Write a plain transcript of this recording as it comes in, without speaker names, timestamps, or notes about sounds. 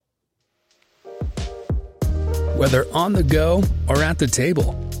Whether on the go or at the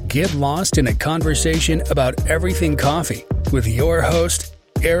table, get lost in a conversation about everything coffee with your host,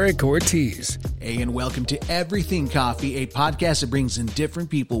 Eric Ortiz. Hey, and welcome to Everything Coffee, a podcast that brings in different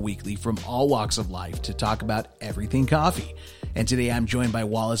people weekly from all walks of life to talk about everything coffee. And today I'm joined by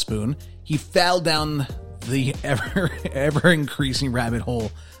Wallace Poon. He fell down the ever increasing rabbit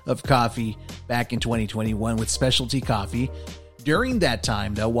hole of coffee back in 2021 with specialty coffee. During that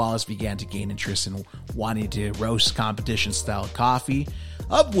time, though, Wallace began to gain interest in wanting to roast competition-style coffee,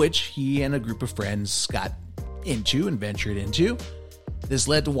 of which he and a group of friends got into and ventured into. This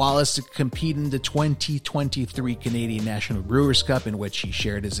led to Wallace to compete in the 2023 Canadian National Brewers Cup, in which he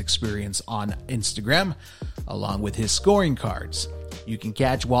shared his experience on Instagram, along with his scoring cards. You can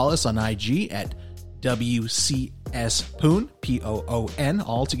catch Wallace on IG at WCS Poon, Poon,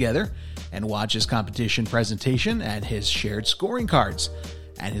 all together, and watch his competition presentation and his shared scoring cards,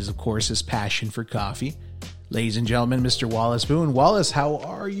 and his passion for coffee. Ladies and gentlemen, Mr. Wallace Poon. Wallace, how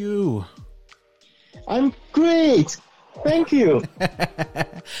are you? I'm great. Thank you.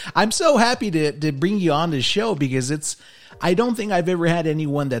 I'm so happy to bring you on the show because I don't think I've ever had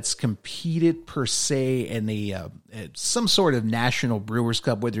anyone that's competed per se in some sort of national Brewers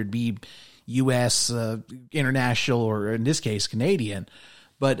Cup, whether it be U.S., international, or in this case, Canadian.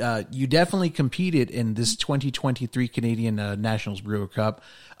 But you definitely competed in this 2023 Canadian Nationals Brewer Cup,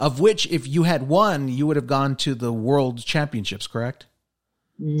 of which if you had won, you would have gone to the World Championships, correct?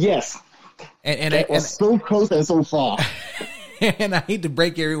 Yes. And it was so close and so far. And I hate to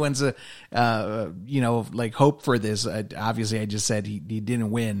break everyone's, hope for this. Obviously, I just said he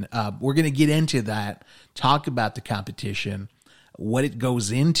didn't win. We're going to get into that, talk about the competition, what it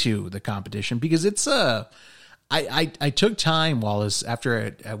goes into the competition, because it's I took time, Wallace,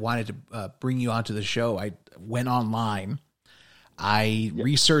 after I wanted to bring you onto the show. I went online. I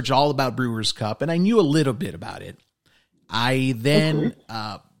researched all about Brewers Cup, and I knew a little bit about it. I then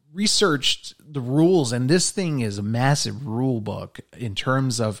researched the rules, and this thing is a massive rule book in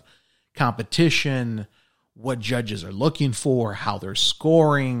terms of competition, what judges are looking for, how they're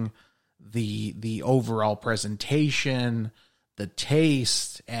scoring, the overall presentation, the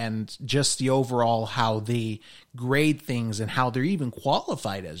taste, and just the overall how they grade things and how they're even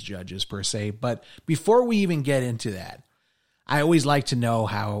qualified as judges per se. But before we even get into that, I always like to know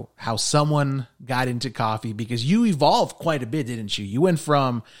how someone got into coffee, because you evolved quite a bit, didn't you? You went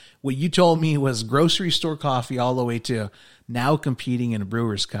from what you told me was grocery store coffee all the way to now competing in a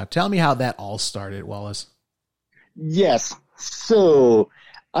Brewers Cup. Tell me how that all started, Wallace. Yes. So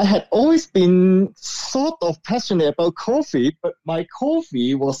I had always been sort of passionate about coffee, but my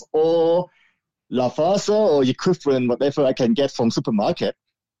coffee was all Lavazza or equivalent, whatever I can get from supermarket.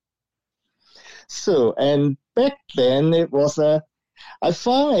 So, and back then it was I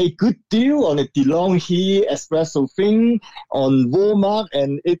found a good deal on a DeLonghi espresso thing on Walmart,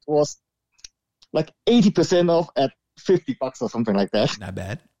 and it was like 80% off at $50 or something like that. Not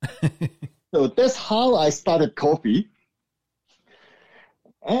bad. So that's how I started coffee.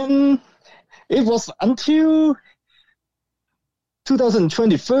 And it was until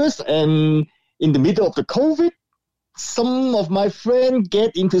 2021, and in the middle of the COVID, some of my friends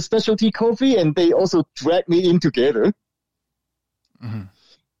get into specialty coffee, and they also drag me in together. Mm-hmm.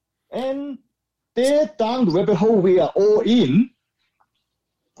 And there down the rabbit hole, we are all in,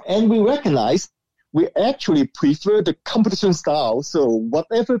 and we recognize we actually prefer the competition style. So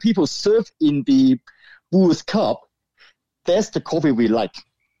whatever people serve in the Brewers Cup, that's the coffee we like.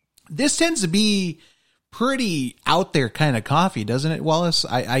 This tends to be pretty out there kind of coffee, doesn't it, Wallace?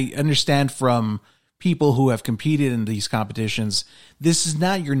 I understand from people who have competed in these competitions, this is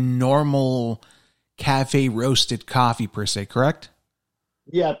not your normal cafe roasted coffee per se, correct?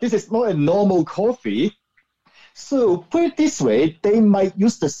 Yeah, this is not a normal coffee. So put it this way, they might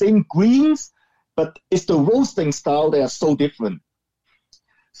use the same greens, but it's the roasting style that are so different.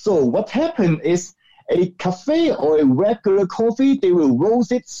 So what happened is a cafe or a regular coffee, they will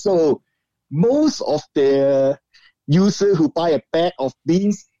roast it. So most of the users who buy a bag of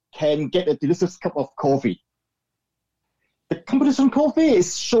beans can get a delicious cup of coffee. The competition coffee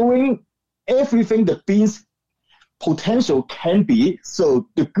is showing everything the beans potential can be, so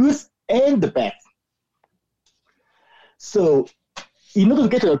the good and the bad. So in order to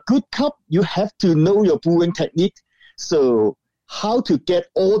get a good cup, you have to know your brewing technique. So how to get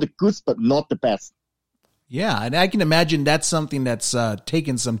all the goods but not the best. Yeah, and I can imagine that's something that's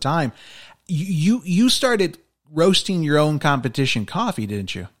taken some time. You started roasting your own competition coffee,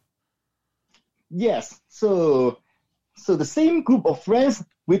 didn't you? Yes. So the same group of friends,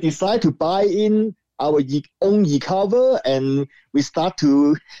 we decide to buy in our own e-cover, and we start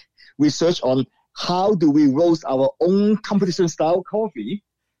to research on how do we roast our own competition style coffee,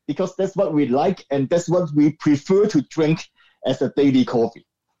 because that's what we like and that's what we prefer to drink as a daily coffee.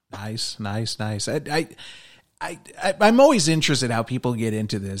 Nice. I'm always interested how people get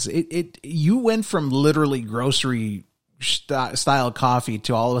into this. You went from literally grocery style coffee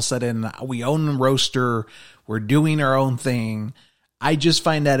to all of a sudden we own a roaster, we're doing our own thing. I just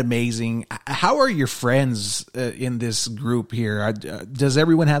find that amazing. How are your friends in this group here? Does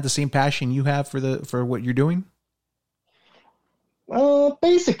everyone have the same passion you have for what you're doing? Well,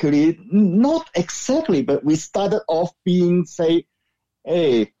 basically, not exactly, but we started off being, say,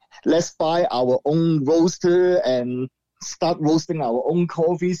 hey, let's buy our own roaster and start roasting our own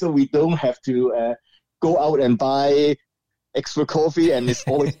coffee so we don't have to go out and buy extra coffee and it's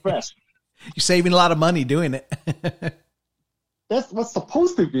always fresh. You're saving a lot of money doing it. That's what's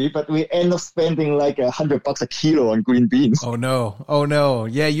supposed to be, but we end up spending like $100 a kilo on green beans. Oh no.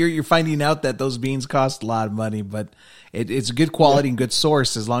 Yeah, you're finding out that those beans cost a lot of money, but it's good quality and good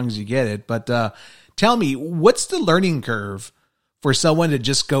source as long as you get it. But tell me, what's the learning curve for someone to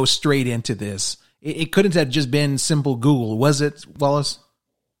just go straight into this? It couldn't have just been simple Google, was it, Wallace?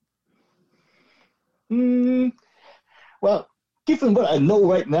 Well, given what I know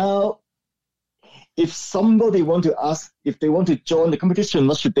right now, if somebody want to ask if they want to join the competition,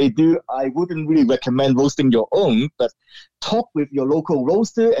 what should they do? I wouldn't really recommend roasting your own, but talk with your local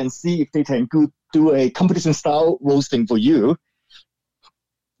roaster and see if they can do a competition style roasting for you.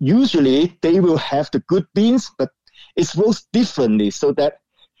 Usually they will have the good beans, but it's roast differently so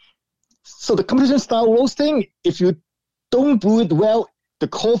the competition style roasting, if you don't do it well, the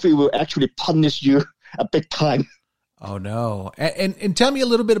coffee will actually punish you a big time. Oh no. And tell me a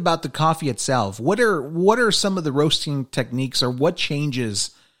little bit about the coffee itself. What are some of the roasting techniques, or what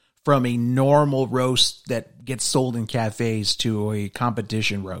changes from a normal roast that gets sold in cafes to a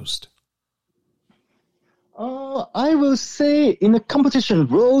competition roast? I will say in a competition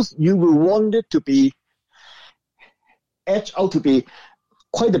roast, you will want it to be edged out to be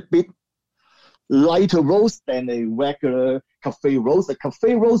quite a bit lighter roast than a regular cafe roast. A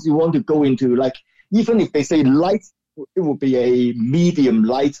cafe roast, you want to go into like, even if they say light, it will be a medium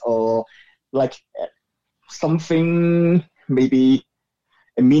light or like something maybe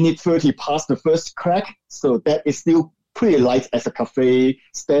a minute 30 past the first crack. So that is still pretty light as a cafe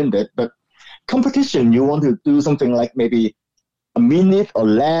standard. But competition, you want to do something like maybe a minute or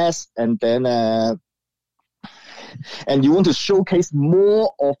less, and then and you want to showcase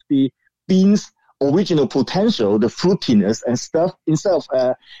more of the beans' original potential, the fruitiness and stuff, instead of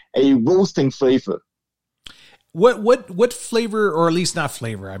a roasting flavor. What flavor, or at least not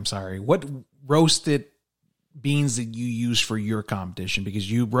flavor, I'm sorry, what roasted beans that you use for your competition?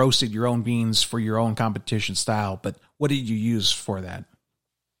 Because you roasted your own beans for your own competition style, but what did you use for that?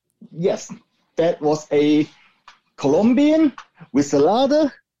 Yes, that was a Colombian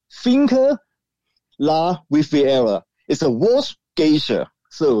Resalada Finca La Riviera. It's a washed geisha.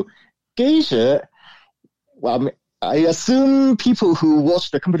 So geisha, well, I assume people who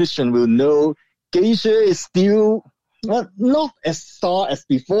watch the competition will know geisha is still not as star as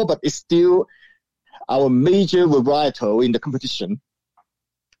before, but it's still our major varietal in the competition.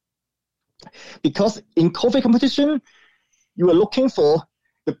 Because in coffee competition, you are looking for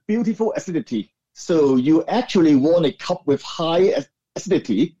the beautiful acidity. So you actually want a cup with high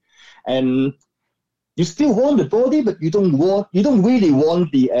acidity, and you still want the body, but you don't really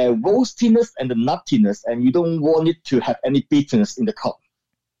want the roastiness and the nuttiness, and you don't want it to have any bitterness in the cup.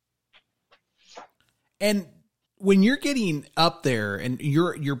 And when you're getting up there and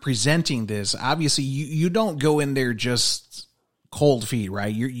you're presenting this, obviously you don't go in there just cold feet,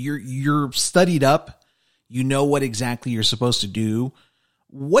 right? You're studied up. You know what exactly you're supposed to do.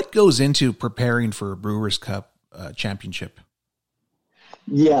 What goes into preparing for a Brewers Cup championship?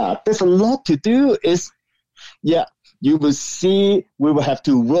 Yeah, there's a lot to do. You will see we will have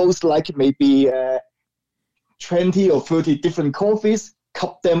to roast like maybe 20 or 30 different coffees,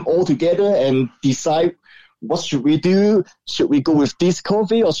 cup them all together and decide what should we do. Should we go with this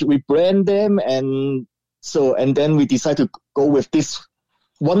coffee or should we blend them? And then we decide to go with this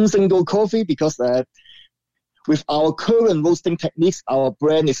one single coffee because with our current roasting techniques, our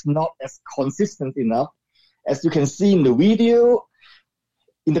brand is not as consistent enough. As you can see in the video,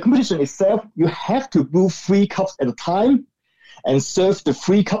 in the competition itself, you have to brew 3 cups at a time and serve the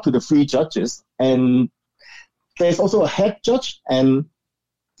 3 cup to the 3 judges. And there's also a head judge, and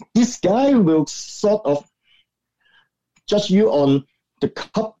this guy will sort of judge you on the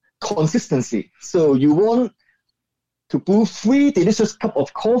cup consistency. So you want to brew 3 delicious cups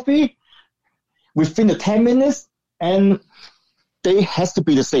of coffee within the 10 minutes, and they has to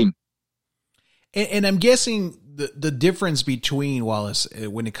be the same. And I'm guessing the difference between, Wallace,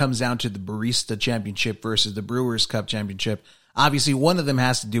 when it comes down to the Barista Championship versus the Brewers Cup Championship, obviously one of them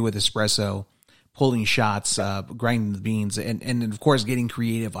has to do with espresso, pulling shots, grinding the beans, and of course getting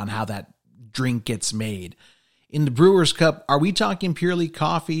creative on how that drink gets made. In the Brewers Cup, are we talking purely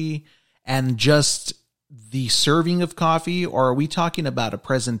coffee and just the serving of coffee, or are we talking about a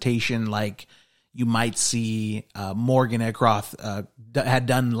presentation like you might see Morgan Eckroth had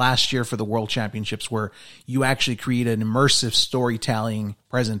done last year for the World Championships, where you actually create an immersive storytelling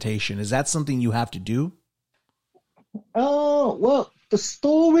presentation? Is that something you have to do? Well, the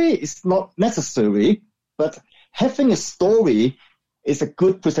story is not necessary, but having a story is a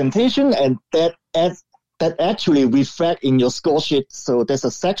good presentation, and that actually reflect in your score sheet. So there's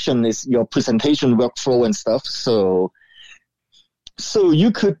a section is your presentation workflow and stuff. So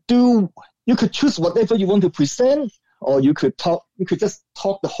you could choose whatever you want to present, or you could just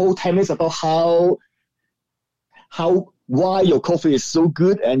talk the whole 10 minutes about why your coffee is so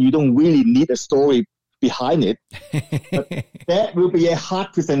good, and you don't really need a story behind it. But that will be a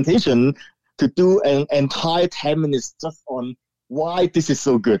hard presentation to do an entire 10 minutes just on why this is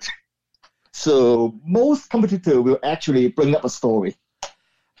so good. So most competitors will actually bring up a story.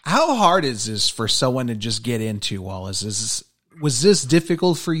 How hard is this for someone to just get into, Wallace? Was this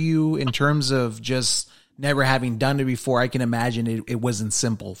difficult for you in terms of just never having done it before? I can imagine it wasn't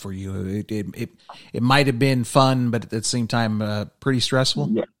simple for you. It might have been fun, but at the same time, pretty stressful.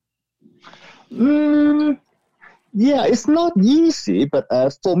 Yeah. Yeah, it's not easy, but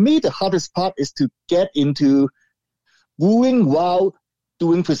for me, the hardest part is to get into brewing while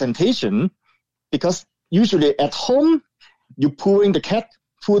doing presentation, because usually at home, you're pouring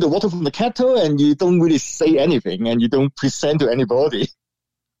pour the water from the kettle, and you don't really say anything, and you don't present to anybody.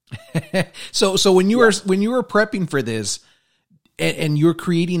 So when you were prepping for this, and you're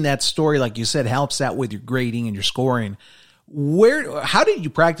creating that story, like you said, helps out with your grading and your scoring. How did you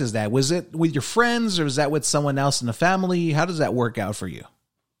practice that? Was it with your friends, or was that with someone else in the family? How does that work out for you?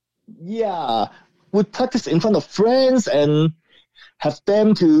 Yeah, we practice in front of friends and have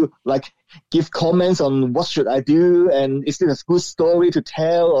them to give comments on what should I do, and is this a good story to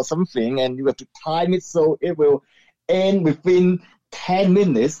tell or something, and you have to time it so it will end within 10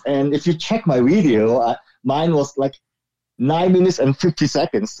 minutes. And if you check my video, mine was 9 minutes and 50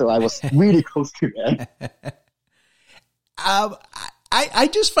 seconds, so I was really close to that. I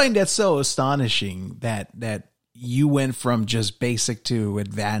just find that so astonishing that you went from just basic to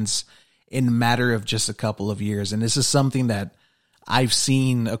advanced in a matter of just a couple of years. And this is something that I've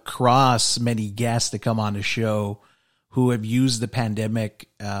seen across many guests that come on the show who have used the pandemic,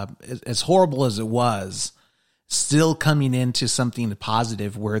 as horrible as it was, still coming into something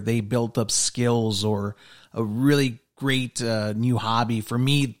positive where they built up skills or a really great new hobby. For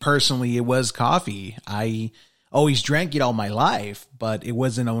me personally, it was coffee. I always drank it all my life, but it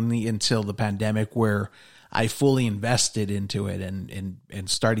wasn't only until the pandemic where I fully invested into it and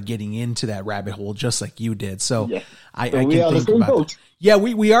started getting into that rabbit hole just like you did. So yeah. I can think about it. Yeah,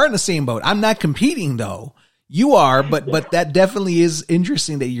 we are in the same boat. I'm not competing though. You are, but that definitely is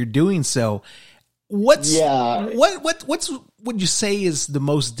interesting that you're doing so. What would you say is the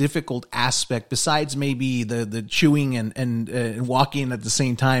most difficult aspect besides maybe the chewing and walking at the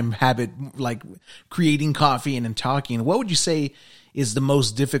same time habit, like creating coffee and then talking? What would you say is the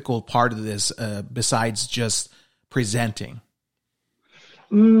most difficult part of this besides just presenting?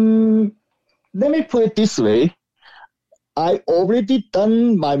 Let me put it this way. I already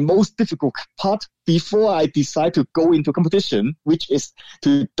done my most difficult part before I decide to go into competition, which is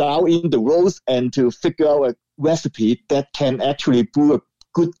to dial in the roast and to figure out a recipe that can actually brew a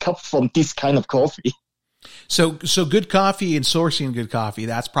good cup from this kind of coffee. So good coffee and sourcing good coffee,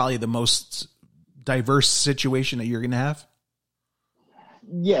 that's probably the most diverse situation that you're going to have?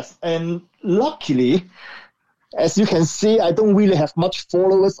 Yes, and luckily, as you can see, I don't really have much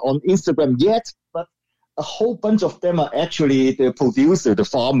followers on Instagram yet, but a whole bunch of them are actually the producer, the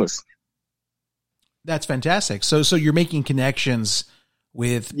farmers. That's fantastic. So you're making connections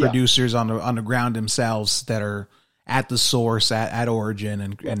with producers on the ground themselves that are at the source, at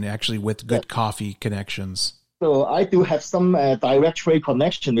origin, and actually with good coffee connections. So I do have some direct trade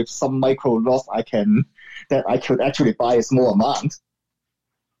connection with some micro lots that I could actually buy a small amount.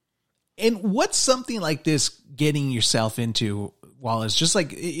 And what's something like this getting yourself into, Wallace? Just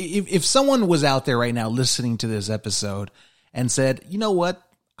like if someone was out there right now listening to this episode and said, you know what,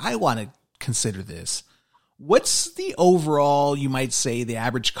 I want to consider this. What's the overall, you might say, the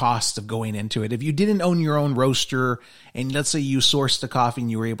average cost of going into it? If you didn't own your own roaster and let's say you sourced the coffee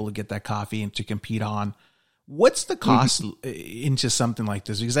and you were able to get that coffee and to compete on, What's the cost into something like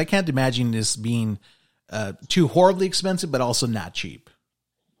this? Because I can't imagine this being too horribly expensive, but also not cheap.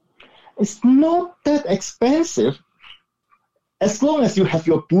 It's not that expensive as long as you have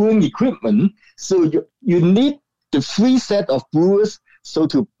your brewing equipment. So you need the 3 set of brewers. So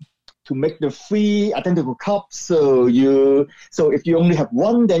to make the 3 identical cups. So if you only have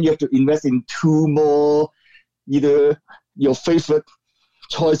 1, then you have to invest in 2 more, either your favorite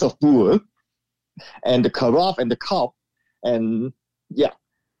choice of brewer and the carafe and the cup. And yeah,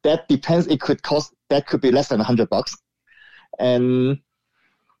 that depends. That could be less than $100. And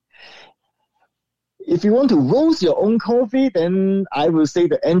if you want to roast your own coffee, then I will say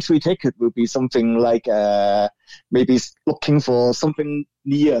the entry ticket will be something like maybe looking for something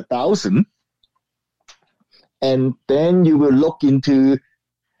near 1,000. And then you will look into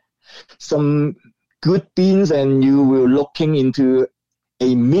some good beans, and you will looking into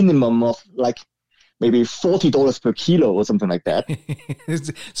a minimum of like maybe $40 per kilo or something like that.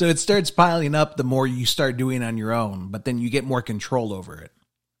 So it starts piling up the more you start doing on your own, but then you get more control over it.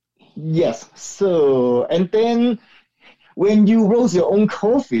 Yes. So, and then when you roast your own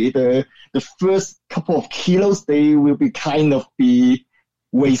coffee, the first couple of kilos, they will be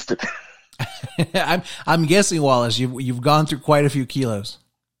wasted. I'm guessing, Wallace, you've gone through quite a few kilos.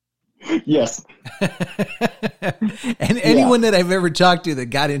 Yes. And anyone that I've ever talked to that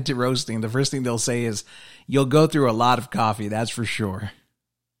got into roasting, the first thing they'll say is, you'll go through a lot of coffee, that's for sure.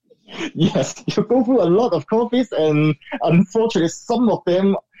 Yes, you go through a lot of coffees, and unfortunately, some of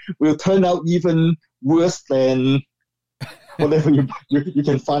them will turn out even worse than whatever you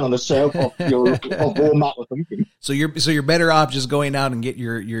can find on the shelf of Walmart or something. So you're better off just going out and get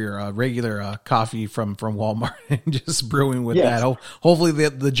your regular coffee from Walmart and just brewing with that. Hopefully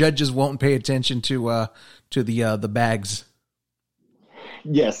the judges won't pay attention to the bags.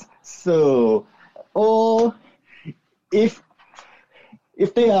 Yes. So, or if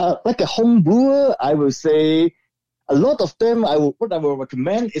they are like a home brewer, I will say a lot of them, what I will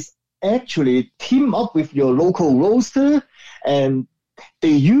recommend is actually team up with your local roaster, and they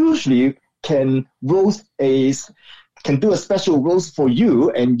usually can do a special roast for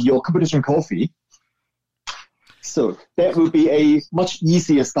you and your competition coffee. So that will be a much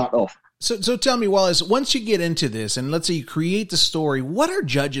easier start off. So tell me, Wallace, once you get into this and let's say you create the story, what are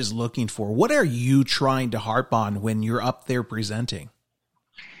judges looking for? What are you trying to harp on when you're up there presenting?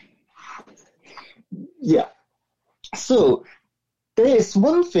 Yeah. So there is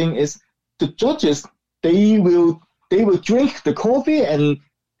one thing is the judges, they will drink the coffee, and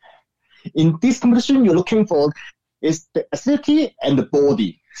in this competition you're looking for is the acidity and the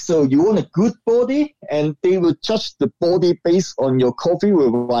body. So you want a good body, and they will judge the body based on your coffee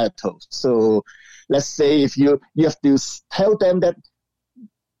varietal. So let's say if you have to tell them that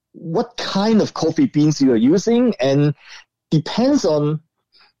what kind of coffee beans you are using, and depends on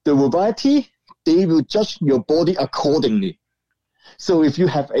the variety, they will judge your body accordingly. So if you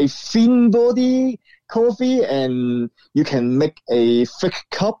have a thin body coffee and you can make a thick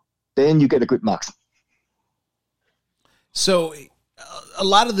cup, then you get a good marks. So a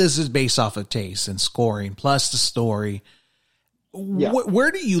lot of this is based off of taste and scoring, plus the story. Yeah.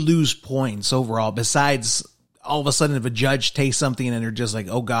 Where do you lose points overall, besides all of a sudden if a judge tastes something and they're just like,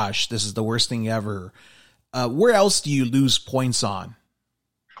 oh gosh, this is the worst thing ever? Where else do you lose points on?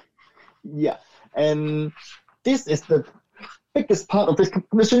 Yeah. And this is the biggest part of this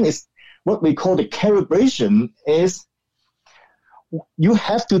competition is what we call the calibration, is you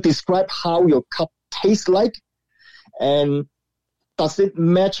have to describe how your cup tastes like, and does it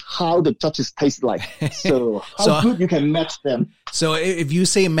match how the judges taste like? So how good you can match them. So if you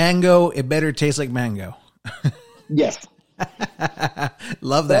say mango, it better taste like mango. Yes.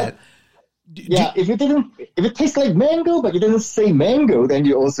 Love that. Yeah, if it tastes like mango, but you didn't say mango, then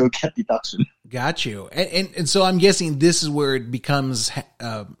you also get deduction. Got you. And so I'm guessing this is where it becomes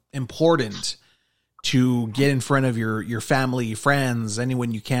important to get in front of your family, friends,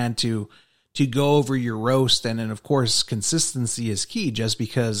 anyone you can to go over your roast. And then, of course, consistency is key, just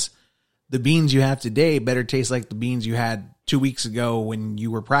because the beans you have today better taste like the beans you had 2 weeks ago when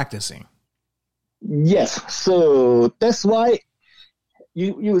you were practicing. Yes. So that's why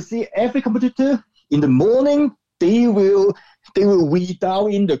you will see every competitor in the morning, they will weed out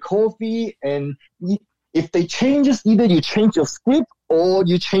in the coffee, and if they changes, either you change your script or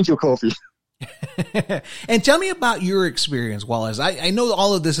you change your coffee. And tell me about your experience, Wallace. I know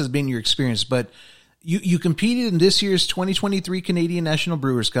all of this has been your experience, but you competed in this year's 2023 Canadian National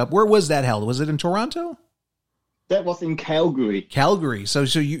Brewers Cup. Where was that held? Was it in Toronto? That was in Calgary. Calgary. So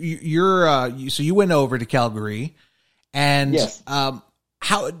you went over to Calgary, and yes.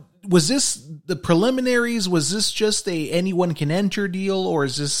 How was this the preliminaries? Was this just a anyone can enter deal, or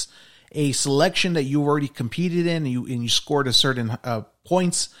is this a selection that you already competed in and you scored a certain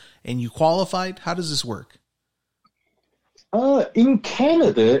points and you qualified? How does this work? In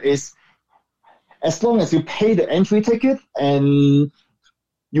Canada, is as long as you pay the entry ticket and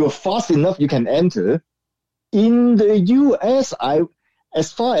you are fast enough, you can enter. In the US,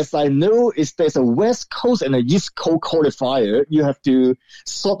 as far as I know, there's a West Coast and a East Coast qualifier. You have to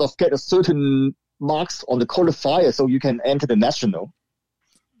sort of get a certain marks on the qualifier so you can enter the national.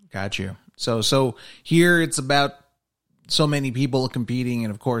 Got you. So here it's about so many people competing,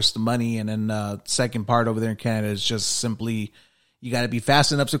 and of course the money. And then second part over there in Canada is just simply you got to be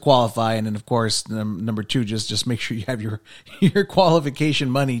fast enough to qualify, and then of course number two, just make sure you have your qualification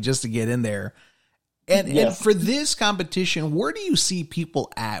money just to get in there. And for this competition, where do you see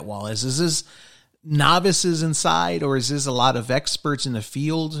people at, Wallace? Is this novices inside, or is this a lot of experts in the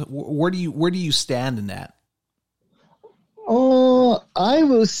field? Where do you stand in that? I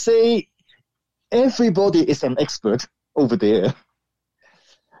will say everybody is an expert over there.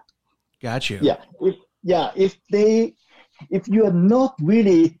 Got you. If you are not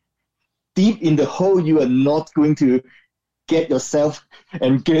really deep in the hole, you are not going to get yourself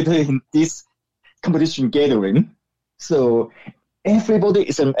and gather in this competition gathering. So everybody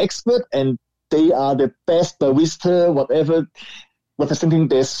is an expert, and they are the best barista, whatever representing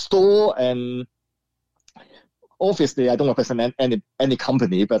their store. And obviously, I don't represent any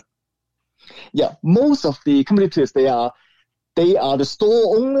company, but most of the competitors, they are the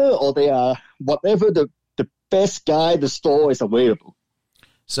store owner, or they are whatever the best guy the store is available.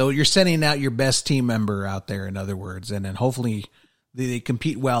 So you're sending out your best team member out there, in other words, and then hopefully they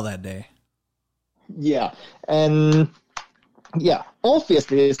compete well that day. Yeah. And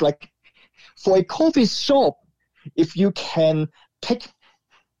obviously it's like for a coffee shop, if you can pick,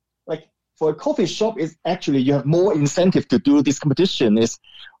 like for a coffee shop, is actually you have more incentive to do this competition. Is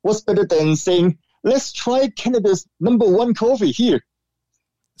what's better than saying, let's try Canada's #1 coffee here.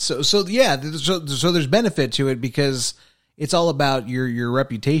 So there's benefit to it, because it's all about your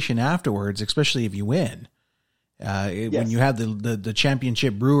reputation afterwards, especially if you win. When you have the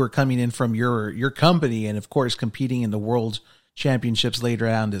championship brewer coming in from your company, and of course competing in the world championships later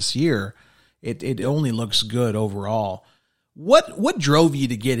on this year, it only looks good overall. What drove you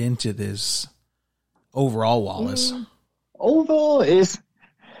to get into this overall, Wallace? Overall is,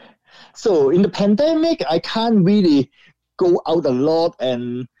 so in the pandemic, I can't really go out a lot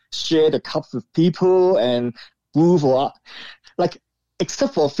and share the cups with people and brew for, like,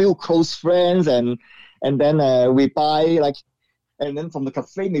 except for a few close friends, and then we buy, like, and then from the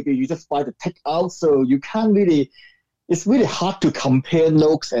cafe, maybe you just buy the takeout. So you can't really, it's really hard to compare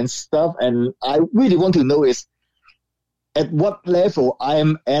notes and stuff. And I really want to know is at what level I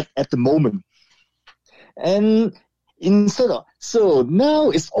am at the moment. And so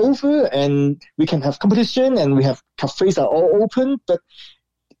now it's over, and we can have competition, and we have cafes are all open. But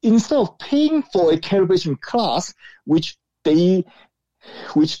instead of paying for a calibration class, which there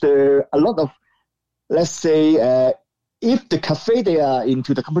are a lot of, let's say, if the cafe they are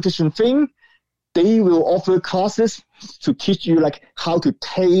into the competition thing, they will offer classes to teach you like how to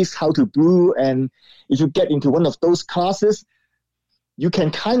taste, how to brew, and if you get into one of those classes, you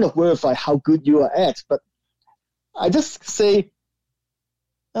can kind of verify how good you are at. But I just say,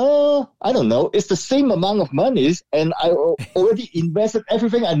 I don't know. It's the same amount of money, and I already invested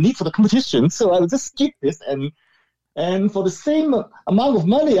everything I need for the competition, so I will just skip this, and for the same amount of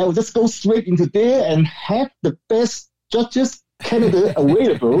money, I will just go straight into there and have the best judges Canada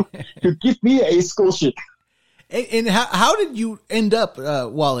available to give me a score sheet. And how did you end up,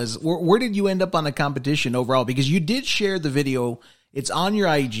 Wallace? Where did you end up on the competition overall? Because you did share the video. It's on your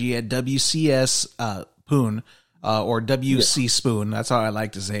IG at WCS Poon. Or WC Spoon. That's how I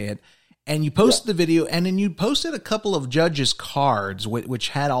like to say it. And you posted the video, and then you posted a couple of judges' cards, which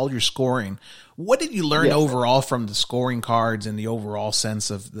had all your scoring. What did you learn overall from the scoring cards and the overall sense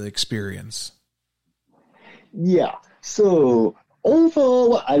of the experience? Yeah. So overall,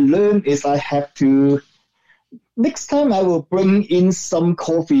 what I learned is I have to, next time I will bring in some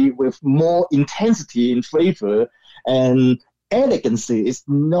coffee with more intensity in flavor, and elegancy is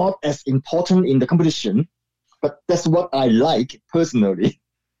not as important in the competition. But that's what I like personally.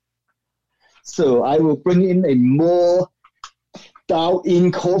 So I will bring in a more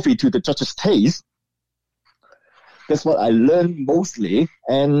dialed-in coffee to the judge's taste. That's what I learned mostly.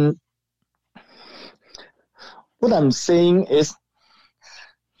 And what I'm saying is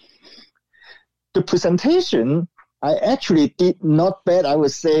the presentation, I actually did not bad. I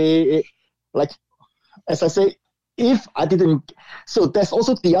would say, like, as I say, if I didn't, so there's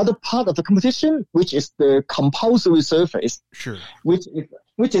also the other part of the competition, which is the compulsory surface. Sure.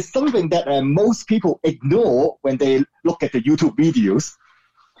 Which is something that most people ignore when they look at the YouTube videos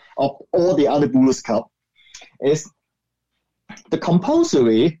of all the other Brewers Cup. Is the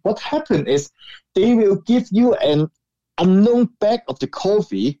compulsory, what happened is they will give you an unknown bag of the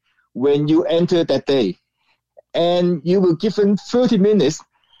coffee when you enter that day. And you will give them 30 minutes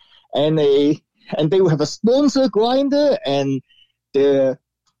and they will have a sponsor grinder and their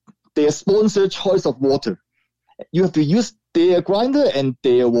sponsor choice of water. You have to use their grinder and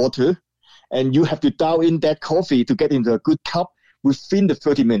their water, and you have to dial in that coffee to get into a good cup within the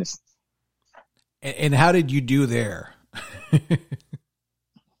 30 minutes. And how did you do there?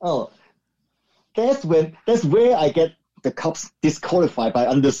 Oh, that's where I get the cups disqualified by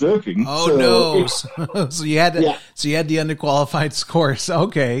underserving. Oh, so no! So you had the underqualified scores.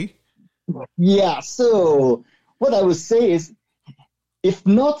 Okay. Yeah. So what I would say is, if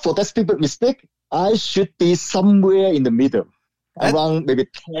not for that stupid mistake, I should be somewhere in the middle, around maybe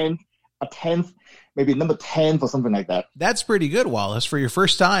 10th, maybe number 10 or something like that. That's pretty good, Wallace. For your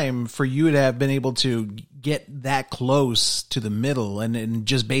first time, for you to have been able to get that close to the middle, and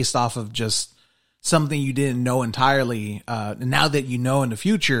just based off of just something you didn't know entirely. Now that you know in the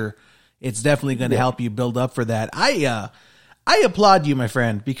future, it's definitely going to help you build up for that. I applaud you, my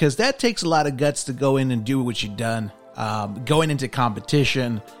friend, because that takes a lot of guts to go in and do what you've done. Going into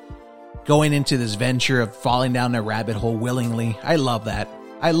competition, going into this venture of falling down a rabbit hole willingly. I love that.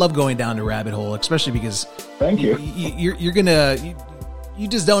 I love going down the rabbit hole, especially because you're gonna you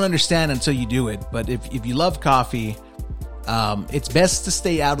just don't understand until you do it. But if you love coffee, it's best to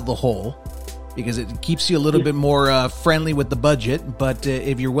stay out of the hole because it keeps you a little bit more friendly with the budget. But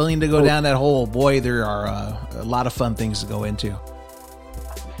if you're willing to go down that hole, boy, there are a lot of fun things to go into.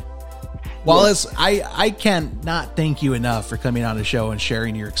 Wallace, I can't not thank you enough for coming on the show and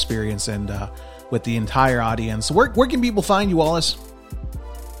sharing your experience and with the entire audience. Where can people find you, Wallace?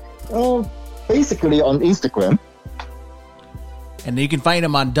 Basically on Instagram. And you can find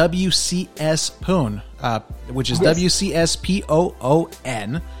him on WCS Poon, which is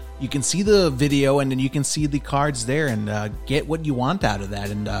WCSPOON. You can see the video and then you can see the cards there and get what you want out of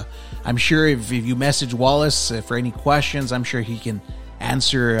that. And I'm sure if you message Wallace for any questions, I'm sure he can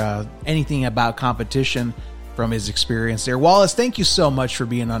answer anything about competition from his experience there. Wallace, thank you so much for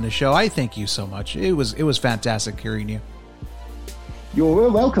being on the show. I thank you so much. It was fantastic hearing you. You're very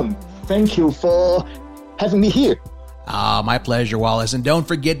welcome. Thank you for having me here. My pleasure, Wallace. And don't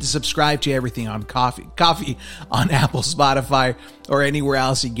forget to subscribe to everything on Coffee on Apple, Spotify, or anywhere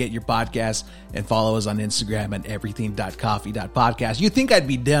else you get your podcasts. And follow us on Instagram at everything.coffee.podcast. You think I'd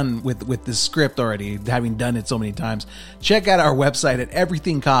be done with this script already, having done it so many times. Check out our website at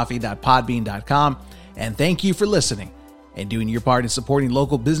everythingcoffee.podbean.com. And thank you for listening and doing your part in supporting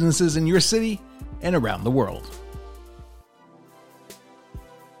local businesses in your city and around the world.